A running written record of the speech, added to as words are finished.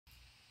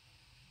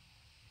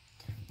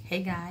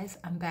Hey guys,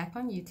 I'm back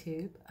on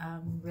YouTube.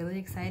 I'm really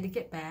excited to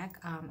get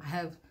back. I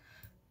have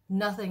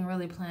nothing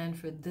really planned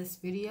for this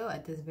video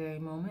at this very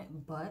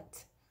moment,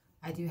 but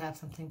I do have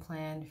something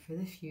planned for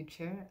the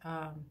future.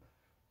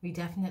 We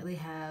definitely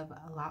have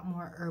a lot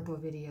more herbal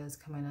videos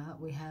coming up.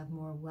 We have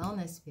more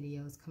wellness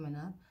videos coming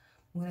up.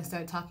 I'm going to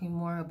start talking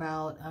more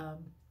about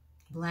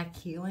Black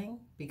healing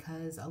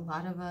because a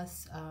lot of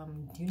us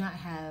do not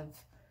have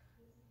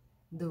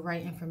the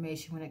right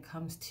information when it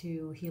comes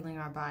to healing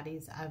our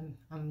bodies. I'm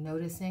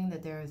noticing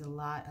that there is a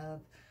lot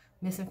of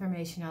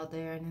misinformation out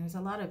there, and there's a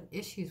lot of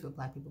issues with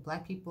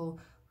Black people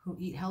who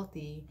eat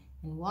healthy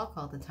and walk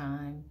all the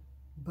time,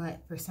 but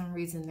for some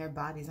reason their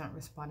bodies aren't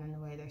responding the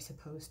way they're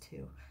supposed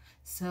to.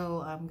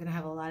 So I'm gonna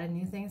have a lot of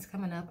new things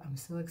coming up. I'm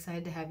so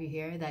excited to have you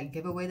here. That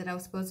giveaway that I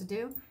was supposed to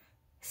do,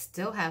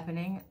 still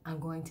happening. I'm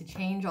going to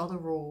change all the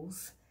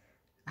rules.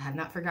 I have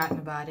not forgotten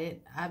about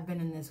it. I've been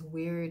in this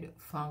weird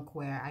funk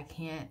where I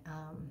can't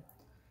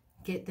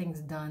get things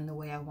done the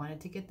way I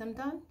wanted to get them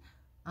done.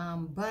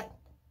 But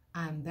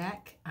I'm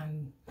back.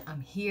 I'm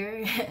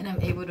here and I'm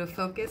able to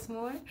focus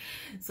more.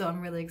 So I'm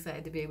really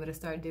excited to be able to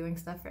start doing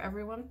stuff for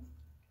everyone.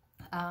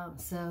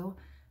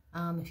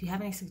 If you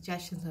have any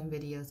suggestions on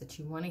videos that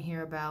you want to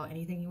hear about,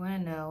 anything you want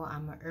to know,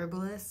 I'm an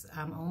herbalist.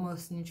 I'm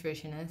almost a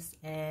nutritionist,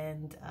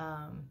 and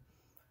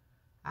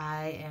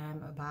I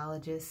am a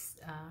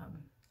biologist.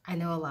 I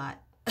know a lot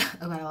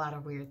about a lot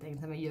of weird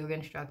things. I'm a yoga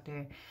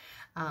instructor.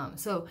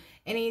 So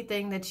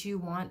anything that you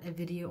want a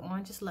video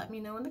on, just let me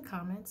know in the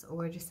comments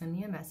or just send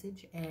me a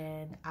message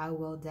and I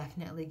will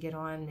definitely get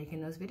on making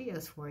those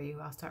videos for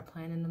you. I'll start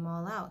planning them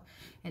all out.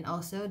 And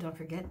also don't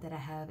forget that I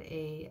have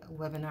a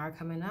webinar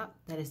coming up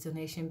that is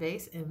donation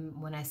based.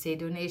 And when I say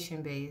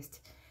donation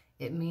based,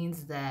 it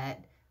means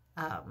that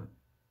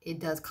it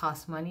does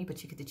cost money,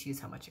 but you get to choose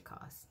how much it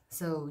costs.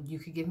 So you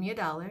could give me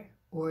 $1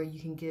 or you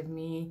can give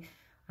me,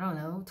 I don't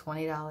know,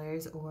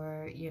 $20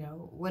 or,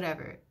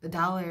 whatever. The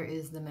 $1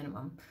 is the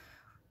minimum.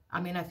 I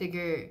mean, I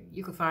figure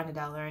you could find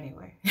 $1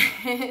 anywhere.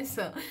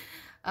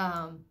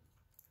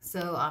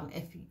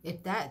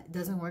 If that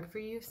doesn't work for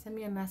you, send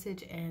me a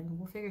message and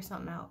we'll figure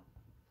something out.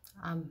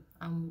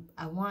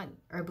 I want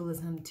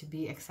herbalism to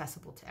be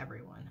accessible to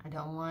everyone. I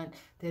don't want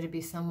there to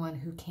be someone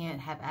who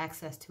can't have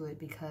access to it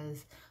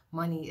because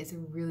money is a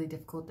really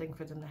difficult thing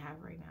for them to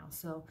have right now.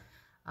 So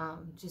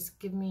just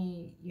give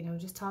me,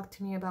 just talk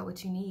to me about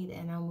what you need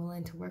and I'm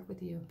willing to work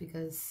with you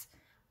because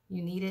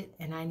you need it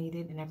and I need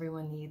it and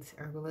everyone needs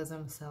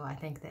herbalism. So I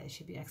think that it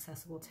should be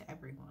accessible to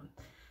everyone.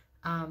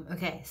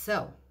 Okay,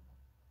 so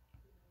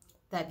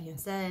that being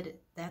said,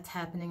 that's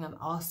happening. I'm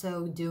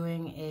also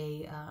doing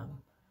a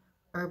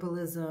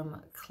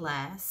herbalism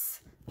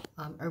class,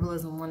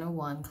 Herbalism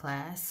 101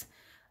 class.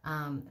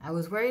 I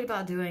was worried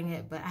about doing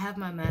it, but I have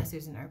my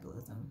master's in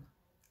herbalism.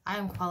 I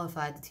am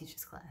qualified to teach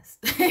this class.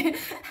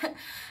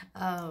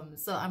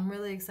 So I'm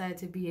really excited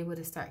to be able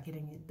to start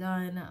getting it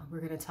done.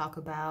 We're going to talk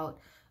about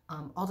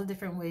all the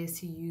different ways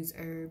to use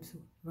herbs.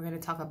 We're going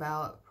to talk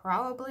about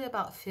probably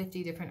about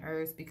 50 different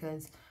herbs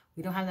because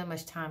we don't have that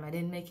much time. I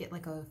didn't make it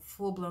like a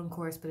full-blown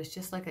course, but it's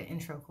just like an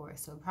intro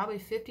course. So probably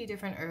 50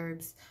 different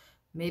herbs,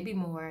 maybe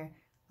more.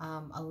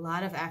 A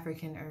lot of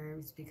African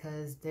herbs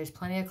because there's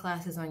plenty of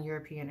classes on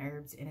European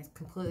herbs and it's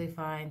completely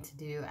fine to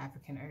do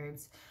African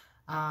herbs.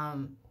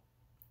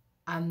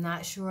 I'm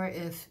not sure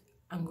if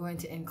I'm going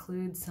to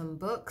include some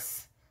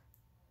books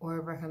or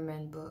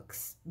recommend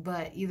books,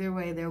 but either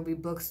way, there will be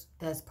books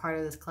that's part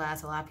of this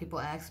class. A lot of people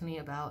ask me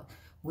about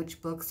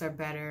which books are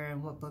better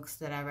and what books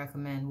that I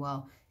recommend.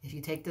 Well, if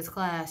you take this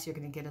class, you're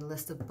going to get a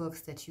list of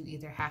books that you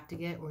either have to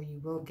get or you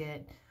will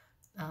get.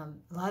 A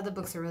lot of the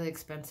books are really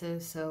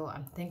expensive, so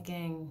I'm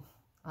thinking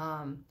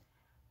I'm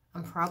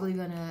probably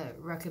going to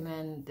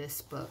recommend this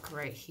book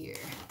right here,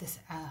 this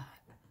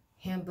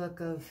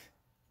Handbook of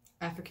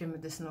African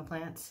Medicinal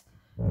Plants.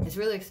 It's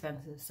really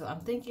expensive, so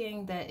I'm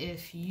thinking that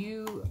if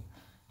you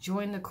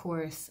join the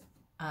course,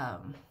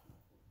 I'm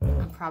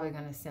probably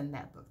going to send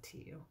that book to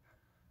you.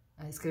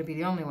 It's going to be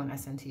the only one I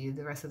send to you.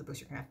 The rest of the books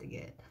you're going to have to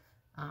get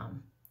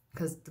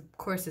because the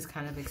course is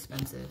kind of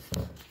expensive.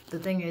 The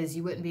thing is,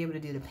 you wouldn't be able to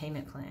do the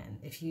payment plan.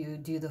 If you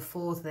do the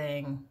full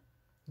thing,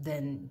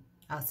 then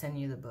I'll send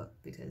you the book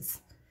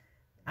because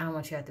I don't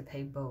want you to have to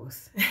pay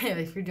both.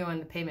 If you're doing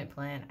the payment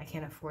plan, I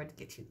can't afford to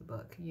get you the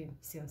book. You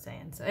see what I'm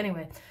saying? So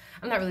anyway,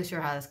 I'm not really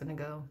sure how that's going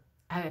to go.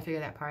 I haven't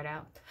figured that part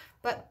out.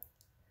 But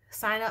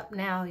sign up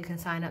now. You can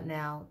sign up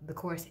now. The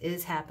course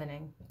is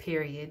happening,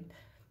 period.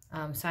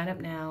 Sign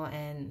up now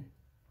and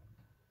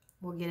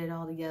we'll get it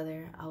all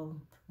together.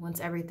 Once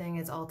everything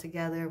is all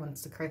together,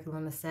 once the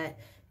curriculum is set,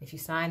 if you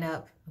sign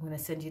up, I'm going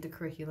to send you the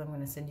curriculum. I'm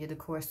going to send you the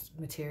course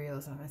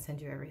materials. I'm going to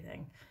send you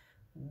everything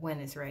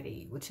when it's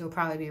ready, which will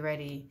probably be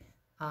ready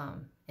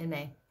in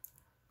May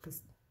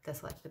because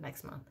that's like the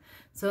next month.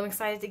 So I'm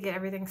excited to get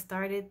everything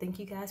started. Thank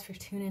you guys for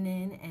tuning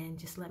in and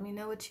just let me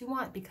know what you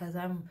want because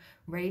I'm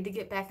ready to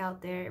get back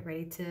out there,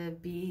 ready to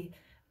be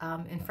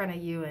in front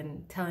of you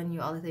and telling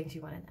you all the things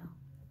you want to know.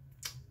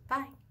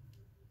 Bye.